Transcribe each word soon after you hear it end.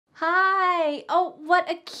Hi! Oh, what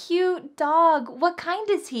a cute dog. What kind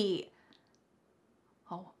is he?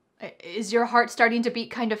 Oh, is your heart starting to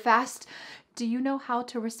beat kind of fast? Do you know how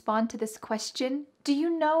to respond to this question? Do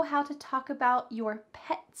you know how to talk about your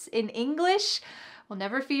pets in English? Well,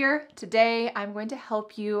 never fear. Today, I'm going to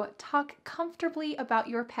help you talk comfortably about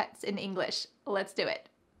your pets in English. Let's do it.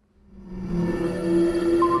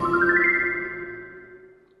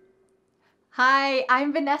 Hi,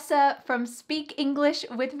 I'm Vanessa from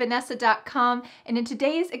speakenglishwithvanessa.com, and in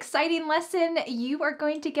today's exciting lesson, you are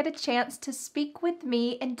going to get a chance to speak with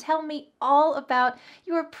me and tell me all about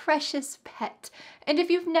your precious pet. And if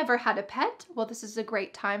you've never had a pet, well, this is a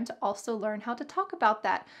great time to also learn how to talk about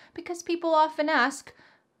that, because people often ask,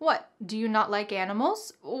 what, do you not like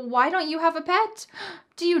animals? Why don't you have a pet?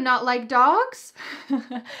 Do you not like dogs?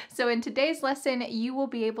 So in today's lesson, you will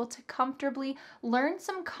be able to comfortably learn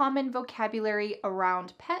some common vocabulary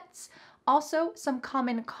around pets, also some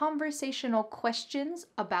common conversational questions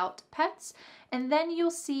about pets, and then you'll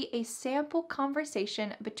see a sample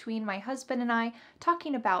conversation between my husband and I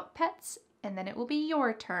talking about pets, and then it will be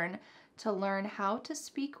your turn to learn how to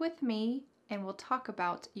speak with me, and we'll talk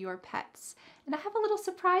about your pets. And I have a little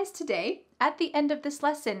surprise today. At the end of this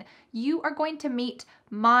lesson, you are going to meet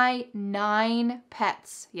my 9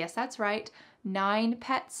 pets. Yes, that's right, 9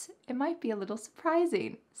 pets. It might be a little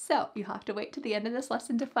surprising. So you have to wait to the end of this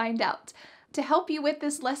lesson to find out. To help you with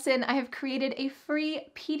this lesson, I have created a free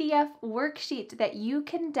PDF worksheet that you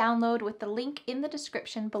can download with the link in the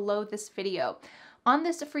description below this video. On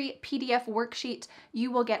this free PDF worksheet,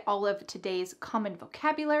 you will get all of today's common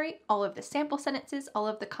vocabulary, all of the sample sentences, all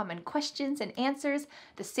of the common questions and answers,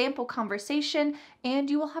 the sample conversation, and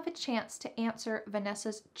you will have a chance to answer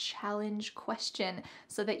Vanessa's challenge question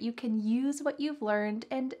so that you can use what you've learned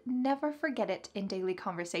and never forget it in daily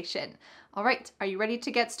conversation. All right, are you ready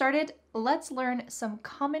to get started? Let's learn some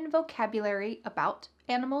common vocabulary about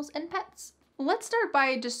animals and pets. Let's start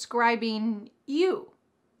by describing you.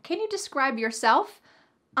 Can you describe yourself?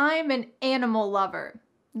 I'm an animal lover.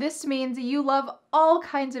 This means you love all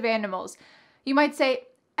kinds of animals. You might say,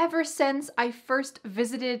 ever since I first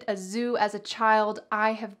visited a zoo as a child,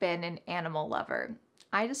 I have been an animal lover.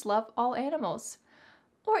 I just love all animals.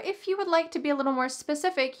 Or if you would like to be a little more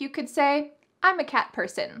specific, you could say, I'm a cat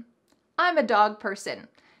person. I'm a dog person.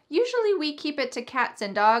 Usually we keep it to cats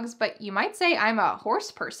and dogs, but you might say I'm a horse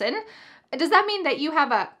person. Does that mean that you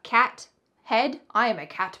have a cat head? I am a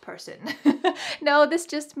cat person. No, this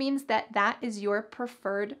just means that that is your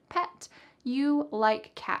preferred pet. You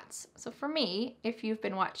like cats. So for me, if you've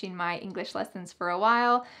been watching my English lessons for a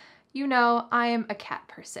while, you know I am a cat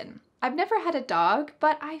person. I've never had a dog,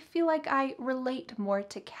 but I feel like I relate more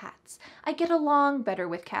to cats. I get along better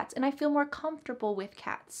with cats and I feel more comfortable with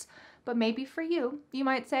cats. But maybe for you, you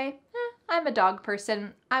might say, I'm a dog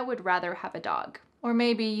person. I would rather have a dog. Or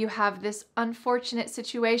maybe you have this unfortunate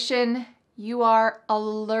situation. You are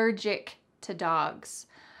allergic to dogs.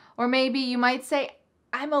 Or maybe you might say,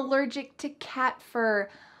 I'm allergic to cat fur.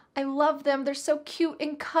 I love them, they're so cute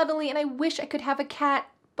and cuddly, and I wish I could have a cat,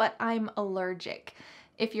 but I'm allergic.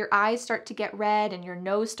 If your eyes start to get red and your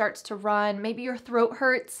nose starts to run, maybe your throat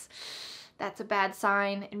hurts, that's a bad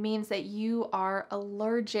sign. It means that you are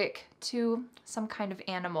allergic to some kind of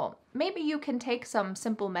animal. Maybe you can take some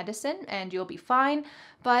simple medicine and you'll be fine,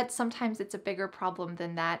 but sometimes it's a bigger problem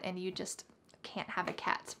than that and you just can't have a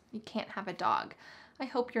cat. You can't have a dog. I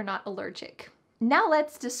hope you're not allergic. Now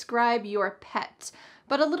let's describe your pet.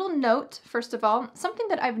 But a little note, first of all, something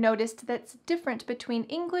that I've noticed that's different between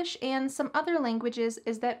English and some other languages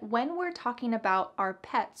is that when we're talking about our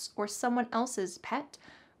pets or someone else's pet,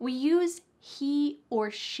 we use he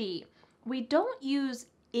or she. We don't use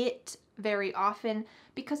it very often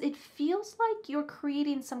because it feels like you're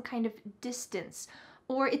creating some kind of distance,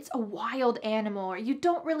 or it's a wild animal, or you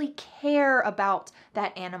don't really care about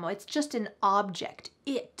that animal. It's just an object,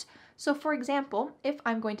 it. So for example, if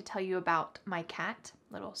I'm going to tell you about my cat,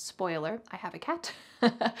 little spoiler, I have a cat,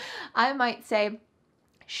 I might say,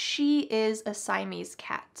 she is a Siamese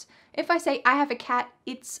cat. If I say I have a cat,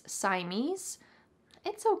 it's Siamese,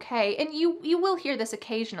 it's okay. And you will hear this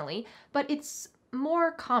occasionally, but it's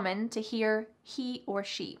more common to hear he or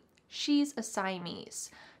she. She's a Siamese.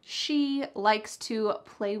 She likes to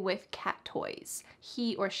play with cat toys,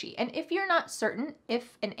 he or she. And if you're not certain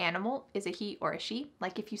if an animal is a he or a she,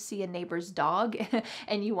 like if you see a neighbor's dog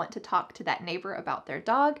and you want to talk to that neighbor about their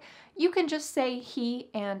dog, you can just say he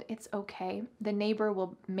and it's okay. The neighbor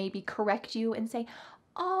will maybe correct you and say,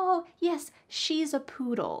 oh, yes, she's a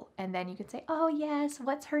poodle. And then you can say, oh, yes,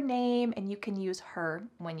 what's her name? And you can use her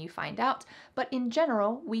when you find out. But in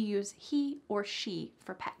general, we use he or she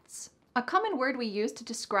for pets. A common word we use to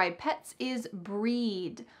describe pets is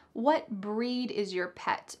breed. What breed is your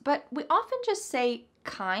pet? But we often just say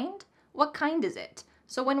kind. What kind is it?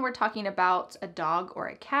 So when we're talking about a dog or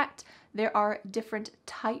a cat, there are different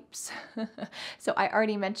types. So I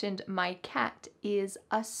already mentioned my cat is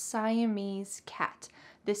a Siamese cat.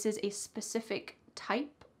 This is a specific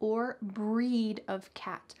type or breed of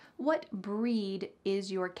cat. What breed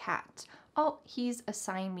is your cat? Oh, he's a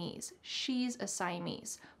Siamese. She's a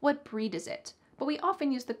Siamese. What breed is it? But we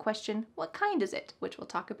often use the question, what kind is it? Which we'll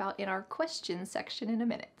talk about in our questions section in a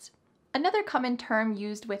minute. Another common term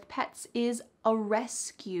used with pets is a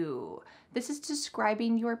rescue. This is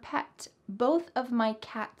describing your pet. Both of my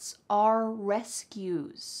cats are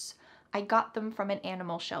rescues. I got them from an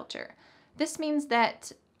animal shelter. This means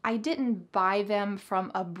that I didn't buy them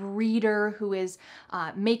from a breeder who is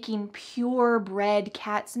making purebred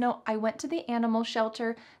cats. No, I went to the animal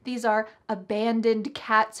shelter. These are abandoned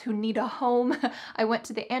cats who need a home. I went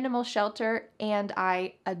to the animal shelter and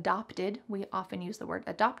I adopted, we often use the word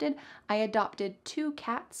adopted, I adopted 2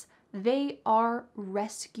 cats. They are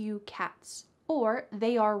rescue cats, or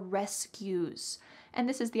they are rescues. And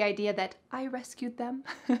this is the idea that I rescued them.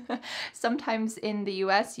 Sometimes in the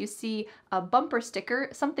US, you see a bumper sticker,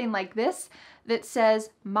 something like this, that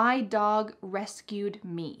says, "My dog rescued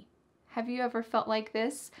me." Have you ever felt like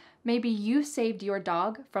this? Maybe you saved your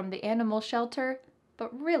dog from the animal shelter,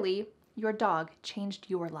 but really, your dog changed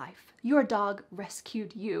your life. Your dog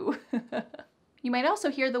rescued you. You might also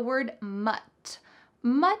hear the word mutt.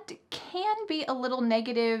 Mutt can be a little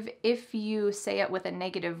negative if you say it with a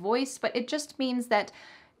negative voice, but it just means that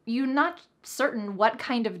you're not certain what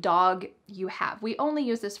kind of dog you have. We only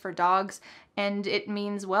use this for dogs, and it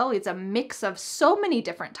means, well, it's a mix of so many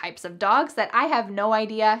different types of dogs that I have no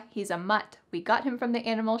idea. He's a mutt. We got him from the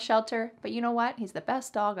animal shelter, but you know what? He's the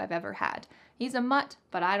best dog I've ever had. He's a mutt,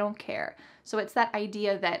 but I don't care. So it's that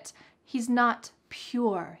idea that he's not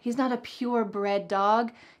pure. He's not a purebred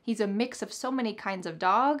dog. He's a mix of so many kinds of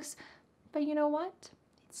dogs, but you know what?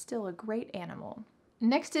 It's still a great animal.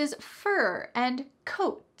 Next is fur and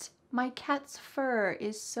coat. My cat's fur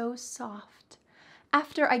is so soft.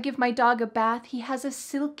 After I give my dog a bath, he has a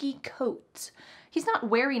silky coat. He's not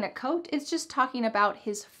wearing a coat, it's just talking about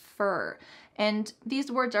his fur. And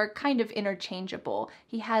these words are kind of interchangeable.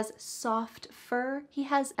 He has soft fur, he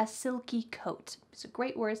has a silky coat. So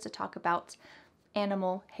great words to talk about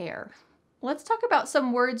animal hair. Let's talk about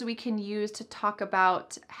some words we can use to talk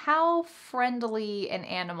about how friendly an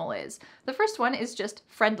animal is. The first one is just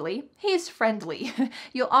friendly. He's friendly.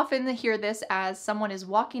 You'll often hear this as someone is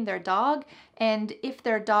walking their dog, and if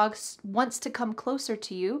their dog wants to come closer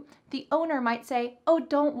to you, the owner might say, "Oh,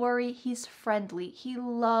 don't worry, he's friendly. He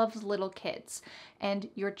loves little kids." And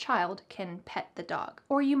your child can pet the dog.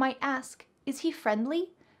 Or you might ask, "Is he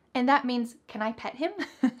friendly?" And that means, can I pet him?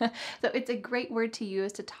 So it's a great word to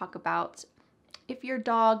use to talk about if your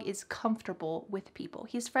dog is comfortable with people.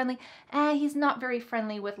 He's friendly. He's not very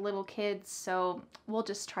friendly with little kids, so we'll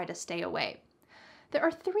just try to stay away. There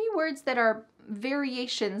are 3 words that are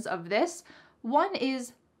variations of this. One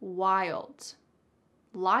is wild.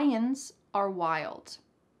 Lions are wild.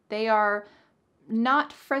 They are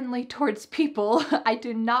not friendly towards people. I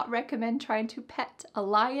do not recommend trying to pet a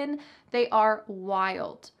lion. They are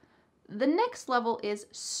wild. The next level is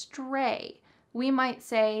stray. We might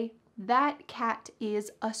say, that cat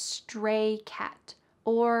is a stray cat,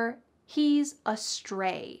 or he's a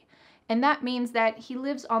stray. And that means that he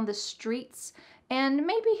lives on the streets, and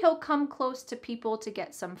maybe he'll come close to people to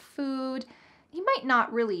get some food. He might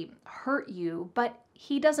not really hurt you, but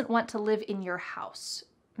he doesn't want to live in your house.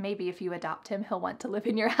 Maybe if you adopt him, he'll want to live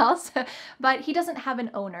in your house, but he doesn't have an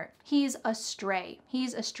owner. He's a stray.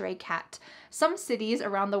 He's a stray cat. Some cities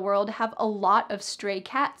around the world have a lot of stray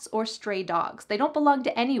cats or stray dogs. They don't belong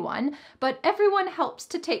to anyone, but everyone helps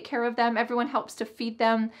to take care of them. Everyone helps to feed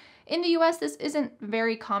them. In the US, this isn't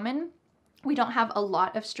very common. We don't have a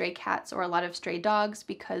lot of stray cats or a lot of stray dogs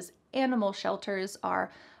because animal shelters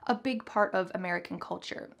are a big part of American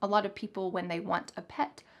culture. A lot of people, when they want a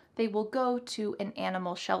pet, they will go to an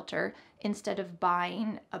animal shelter instead of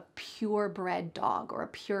buying a purebred dog or a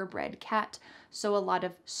purebred cat. So a lot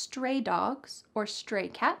of stray dogs or stray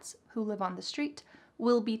cats who live on the street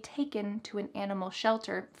will be taken to an animal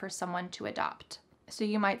shelter for someone to adopt. So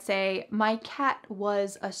you might say, my cat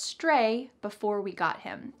was a stray before we got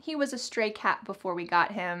him. He was a stray cat before we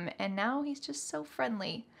got him, and now he's just so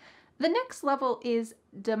friendly. The next level is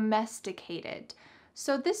domesticated.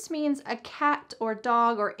 So this means a cat or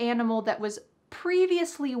dog or animal that was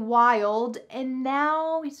previously wild and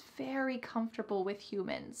now he's very comfortable with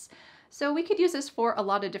humans. So we could use this for a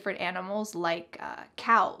lot of different animals like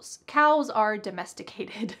cows. Cows are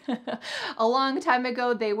domesticated. A long time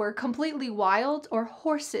ago, they were completely wild, or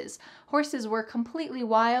horses. Horses were completely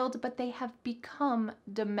wild, but they have become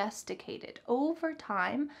domesticated. Over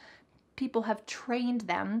time, people have trained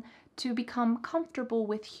them to become comfortable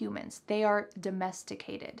with humans. They are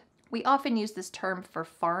domesticated. We often use this term for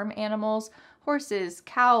farm animals. Horses,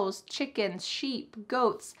 cows, chickens, sheep,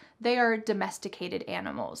 goats, they are domesticated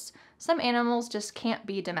animals. Some animals just can't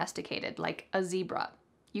be domesticated, like a zebra.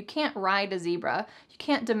 You can't ride a zebra. You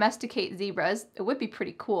can't domesticate zebras. It would be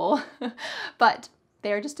pretty cool, but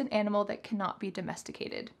they are just an animal that cannot be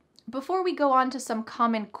domesticated. Before we go on to some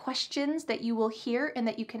common questions that you will hear and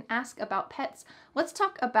that you can ask about pets, let's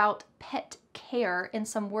talk about pet care and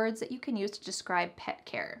some words that you can use to describe pet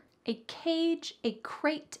care. A cage, a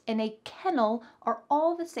crate, and a kennel are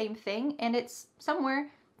all the same thing, and it's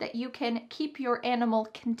somewhere that you can keep your animal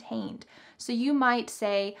contained. So you might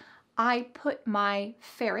say, I put my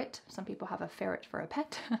ferret, some people have a ferret for a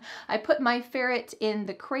pet, I put my ferret in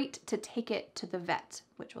the crate to take it to the vet,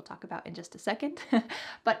 which we'll talk about in just a second.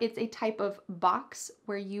 But it's a type of box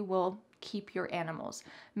where you will keep your animals,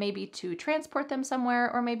 maybe to transport them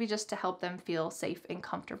somewhere or maybe just to help them feel safe and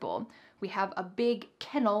comfortable. We have a big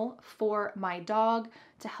kennel for my dog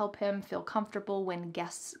to help him feel comfortable when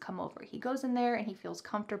guests come over. He goes in there and he feels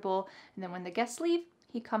comfortable, and then when the guests leave,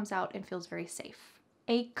 he comes out and feels very safe.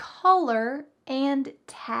 A collar and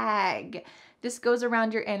tag. This goes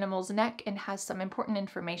around your animal's neck and has some important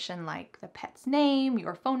information like the pet's name,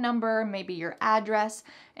 your phone number, maybe your address,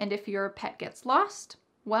 and if your pet gets lost,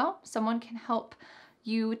 well, someone can help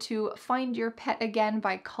you to find your pet again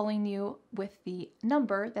by calling you with the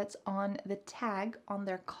number that's on the tag on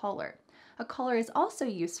their collar. A collar is also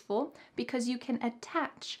useful because you can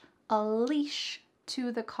attach a leash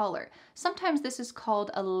to the collar. Sometimes this is called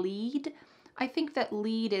a lead. I think that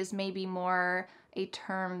lead is maybe more a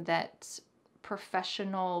term that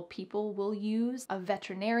professional people will use. A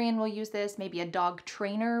veterinarian will use this, maybe a dog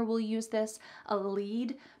trainer will use this, a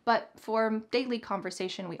lead. But for daily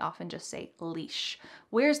conversation, we often just say leash.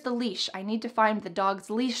 Where's the leash? I need to find the dog's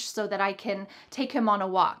leash so that I can take him on a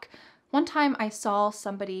walk. One time I saw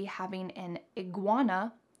somebody having an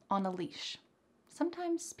iguana on a leash.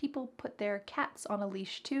 Sometimes people put their cats on a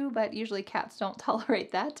leash too, but usually cats don't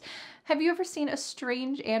tolerate that. Have you ever seen a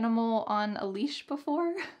strange animal on a leash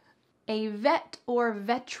before? A vet or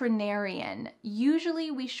veterinarian.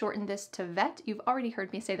 Usually we shorten this to vet. You've already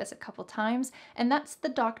heard me say this a couple times, and that's the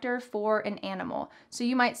doctor for an animal. So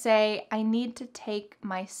you might say, I need to take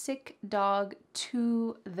my sick dog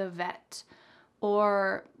to the vet.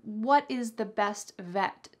 Or what is the best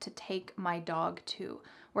vet to take my dog to?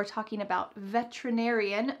 We're talking about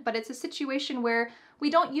veterinarian, but it's a situation where we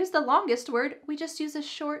don't use the longest word, we just use a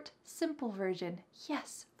short, simple version.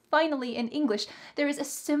 Yes, finally in English, there is a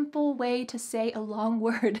simple way to say a long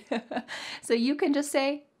word. So you can just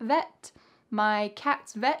say vet. My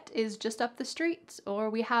cat's vet is just up the street, or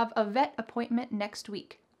we have a vet appointment next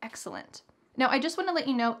week. Excellent. Now, I just want to let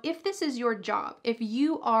you know, if this is your job, if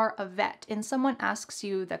you are a vet and someone asks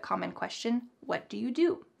you the common question, what do you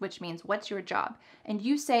do? Which means, what's your job? And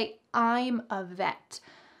you say, I'm a vet.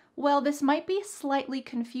 Well, this might be slightly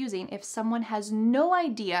confusing if someone has no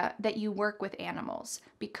idea that you work with animals,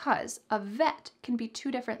 because a vet can be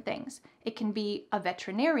two different things. It can be a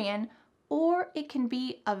veterinarian or it can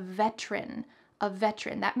be a veteran. A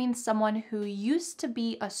veteran, that means someone who used to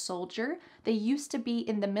be a soldier, they used to be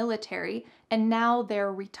in the military, and now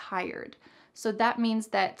they're retired. So that means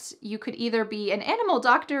that you could either be an animal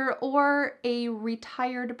doctor or a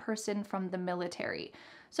retired person from the military.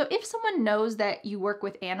 So if someone knows that you work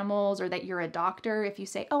with animals or that you're a doctor, if you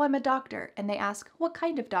say, oh, I'm a doctor, and they ask, what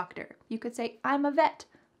kind of doctor? You could say, I'm a vet.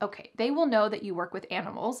 Okay, they will know that you work with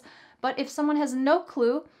animals. But if someone has no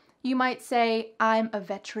clue, you might say, I'm a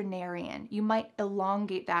veterinarian. You might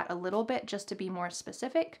elongate that a little bit just to be more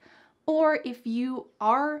specific. Or if you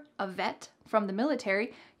are a vet from the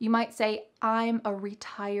military, you might say, I'm a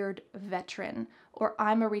retired veteran, or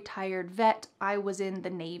I'm a retired vet, I was in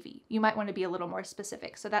the Navy. You might want to be a little more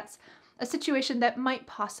specific. So that's a situation that might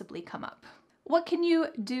possibly come up. What can you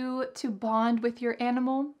do to bond with your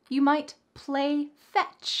animal? You might play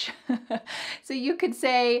fetch. So you could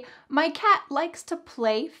say, my cat likes to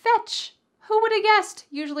play fetch. Who would have guessed?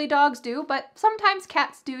 Usually dogs do, but sometimes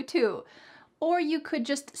cats do too. Or you could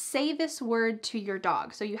just say this word to your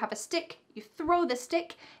dog. So you have a stick, you throw the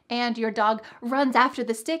stick, and your dog runs after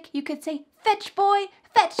the stick. You could say, fetch boy,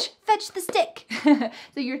 fetch, fetch the stick.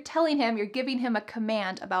 So you're telling him, you're giving him a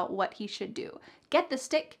command about what he should do. Get the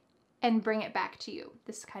stick and bring it back to you.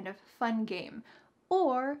 This kind of fun game.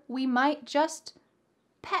 or we might just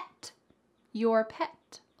pet your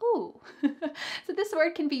pet. Ooh. So this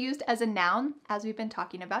word can be used as a noun, as we've been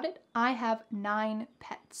talking about it. I have 9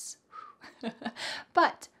 pets.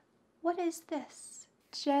 But what is this?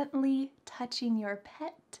 Gently touching your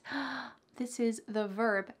pet. This is the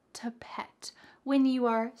verb to pet. When you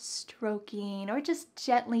are stroking or just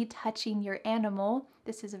gently touching your animal,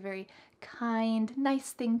 this is a very kind,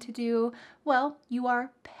 nice thing to do. Well, you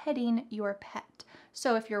are petting your pet.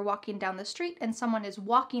 So if you're walking down the street and someone is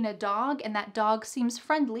walking a dog and that dog seems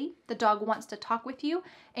friendly, the dog wants to talk with you,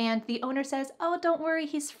 and the owner says, "Oh, don't worry,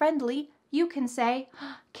 he's friendly," you can say,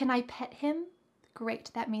 "Can I pet him?" Great,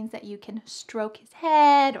 that means that you can stroke his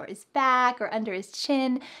head or his back or under his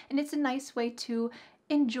chin, and it's a nice way to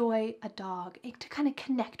enjoy a dog, to kind of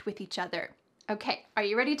connect with each other. Okay, are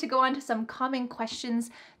you ready to go on to some common questions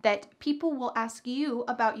that people will ask you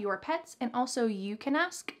about your pets and also you can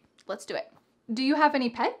ask? Let's do it. Do you have any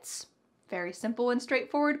pets? Very simple and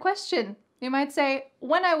straightforward question. You might say,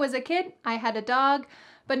 when I was a kid, I had a dog,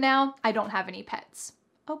 but now I don't have any pets.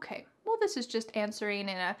 Okay, well, this is just answering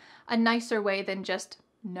in a nicer way than just,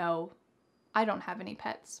 no, I don't have any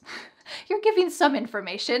pets. You're giving some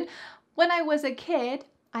information. When I was a kid,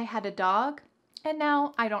 I had a dog, and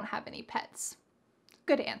now I don't have any pets.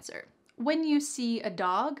 Good answer. When you see a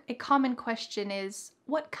dog, a common question is,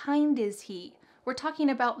 what kind is he? We're talking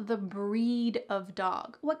about the breed of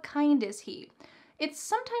dog. What kind is he? It's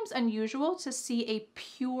sometimes unusual to see a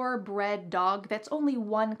purebred dog that's only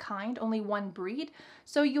one kind, only one breed,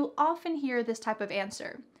 so you'll often hear this type of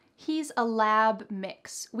answer. He's a lab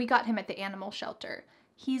mix. We got him at the animal shelter.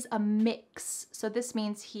 He's a mix, so this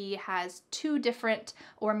means he has 2 different,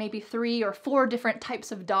 or maybe 3 or 4 different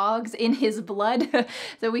types of dogs in his blood.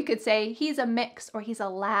 So we could say he's a mix or he's a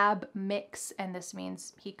lab mix, and this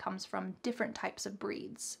means he comes from different types of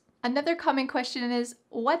breeds. Another common question is,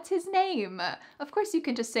 what's his name? Of course, you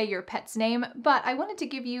can just say your pet's name, but I wanted to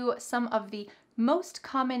give you some of the most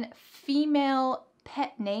common female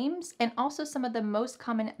pet names and also some of the most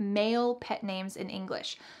common male pet names in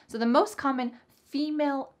English. So the most common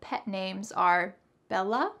female pet names are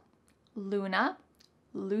Bella, Luna,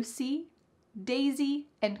 Lucy, Daisy,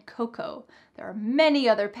 and Coco. There are many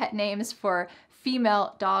other pet names for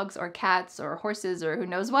female dogs or cats or horses or who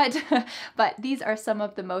knows what, but these are some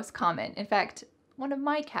of the most common. In fact, one of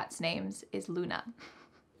my cat's names is Luna.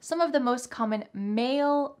 Some of the most common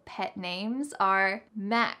male pet names are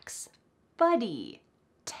Max, Buddy,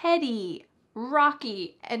 Teddy,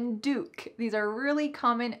 Rocky, and Duke. These are really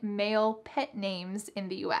common male pet names in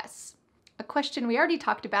the US. A question we already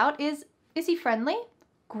talked about is he friendly?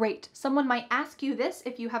 Great. Someone might ask you this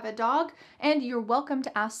if you have a dog, and you're welcome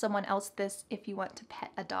to ask someone else this if you want to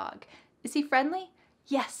pet a dog. Is he friendly?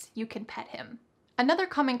 Yes, you can pet him. Another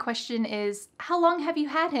common question is, how long have you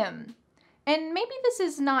had him? And maybe this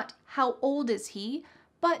is not how old is he,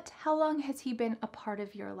 but how long has he been a part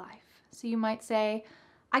of your life? So you might say,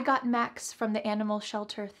 I got Max from the animal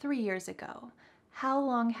shelter 3 years ago. How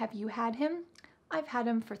long have you had him? I've had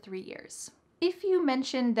him for 3 years. If you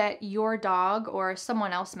mention that your dog or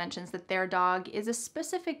someone else mentions that their dog is a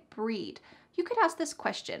specific breed, you could ask this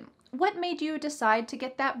question. What made you decide to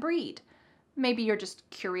get that breed? Maybe you're just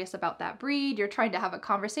curious about that breed, you're trying to have a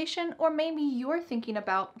conversation, or maybe you're thinking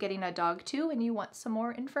about getting a dog too and you want some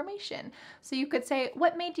more information. So you could say,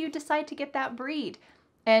 what made you decide to get that breed?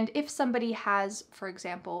 And if somebody has, for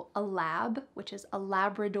example, a lab, which is a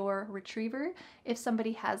Labrador retriever, if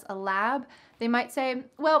somebody has a lab, they might say,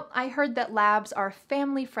 well, I heard that labs are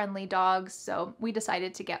family-friendly dogs, so we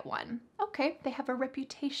decided to get one. Okay, they have a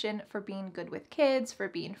reputation for being good with kids, for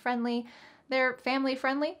being friendly. They're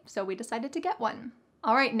family-friendly, so we decided to get one.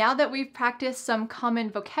 All right, now that we've practiced some common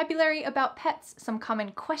vocabulary about pets, some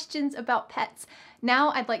common questions about pets, now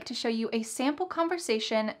I'd like to show you a sample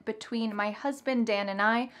conversation between my husband Dan and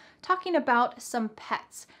I talking about some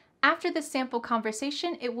pets. After the sample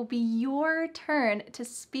conversation, it will be your turn to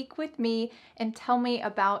speak with me and tell me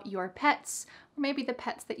about your pets, or maybe the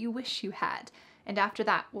pets that you wish you had. And after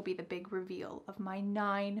that will be the big reveal of my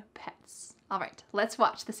 9 pets. All right, let's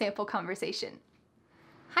watch the sample conversation.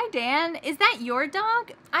 Hi, Dan. Is that your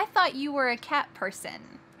dog? I thought you were a cat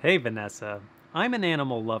person. Hey, Vanessa. I'm an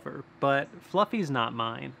animal lover, but Fluffy's not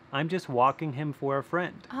mine. I'm just walking him for a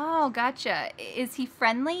friend. Oh, gotcha. Is he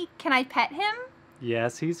friendly? Can I pet him?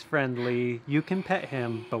 Yes, he's friendly. You can pet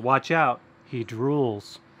him, but watch out. He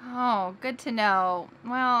drools. Oh, good to know.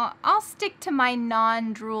 Well, I'll stick to my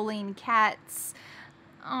non-drooling cats.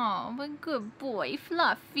 Oh, but good boy,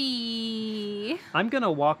 Fluffy. I'm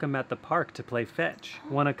gonna walk him at the park to play fetch.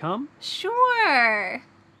 Wanna come? Sure.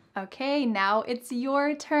 Okay, now it's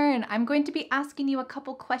your turn. I'm going to be asking you a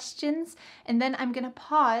couple questions and then I'm going to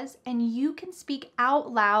pause and you can speak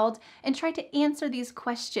out loud and try to answer these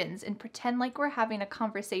questions and pretend like we're having a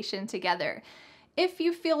conversation together. If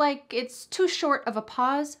you feel like it's too short of a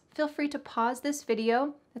pause, feel free to pause this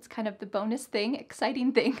video. That's kind of the bonus thing,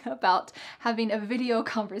 exciting thing about having a video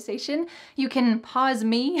conversation. You can pause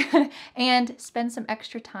me and spend some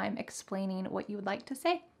extra time explaining what you would like to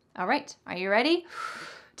say. All right, are you ready?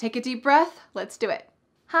 Take a deep breath. Let's do it.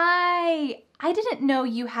 Hi, I didn't know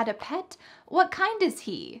you had a pet. What kind is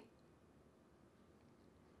he?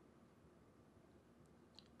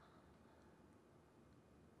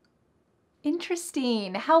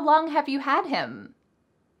 Interesting. How long have you had him?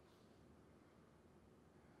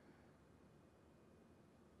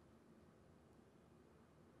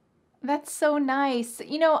 That's so nice.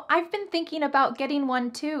 You know, I've been thinking about getting one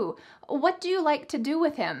too. What do you like to do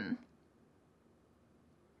with him?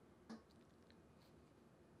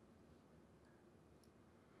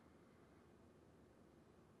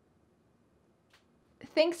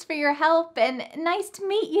 Thanks for your help and nice to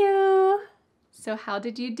meet you. So how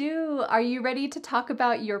did you do? Are you ready to talk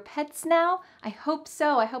about your pets now? I hope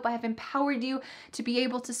so. I hope I have empowered you to be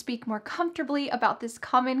able to speak more comfortably about this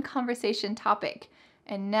common conversation topic.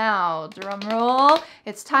 And now, drum roll,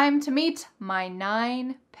 it's time to meet my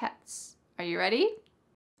 9 pets. Are you ready?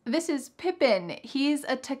 This is Pippin. He's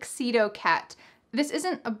a tuxedo cat. This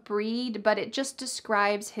isn't a breed, but it just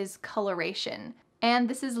describes his coloration. And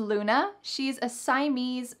this is Luna. She's a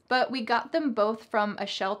Siamese, but we got them both from a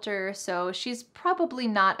shelter, so she's probably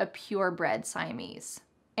not a purebred Siamese.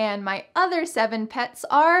 And my other 7 pets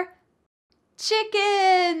are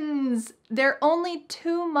chickens! They're only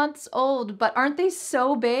 2 months old, but aren't they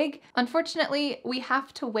so big? Unfortunately, we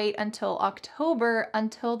have to wait until October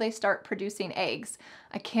until they start producing eggs.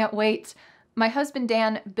 I can't wait. My husband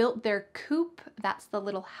Dan built their coop. That's the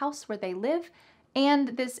little house where they live.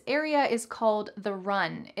 And this area is called the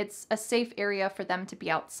Run. It's a safe area for them to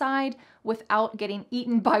be outside without getting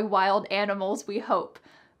eaten by wild animals, we hope.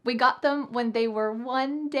 We got them when they were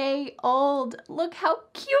 1 day old. Look how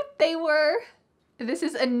cute they were. This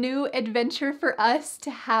is a new adventure for us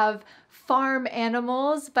to have farm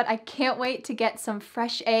animals, but I can't wait to get some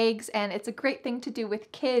fresh eggs, and it's a great thing to do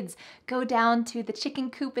with kids. Go down to the chicken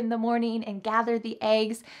coop in the morning and gather the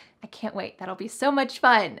eggs. I can't wait. That'll be so much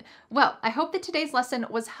fun. Well, I hope that today's lesson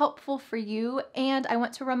was helpful for you, and I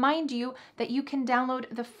want to remind you that you can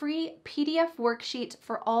download the free PDF worksheet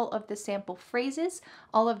for all of the sample phrases,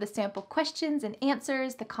 all of the sample questions and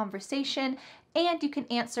answers, the conversation, and you can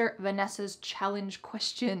answer Vanessa's challenge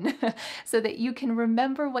question so that you can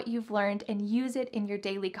remember what you've learned and use it in your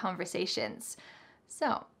daily conversations.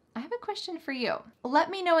 So, I have a question for you. Let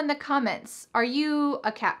me know in the comments, are you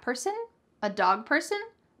a cat person? A dog person?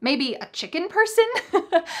 Maybe a chicken person?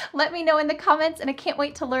 Let me know in the comments, and I can't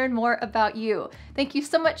wait to learn more about you. Thank you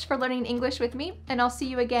so much for learning English with me, and I'll see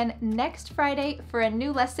you again next Friday for a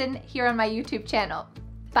new lesson here on my YouTube channel.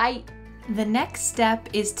 Bye! The next step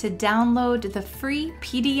is to download the free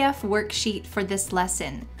PDF worksheet for this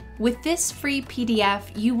lesson. With this free PDF,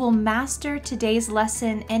 you will master today's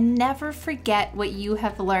lesson and never forget what you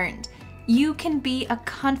have learned. You can be a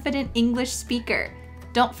confident English speaker.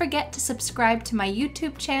 Don't forget to subscribe to my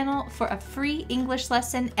YouTube channel for a free English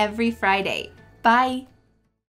lesson every Friday. Bye!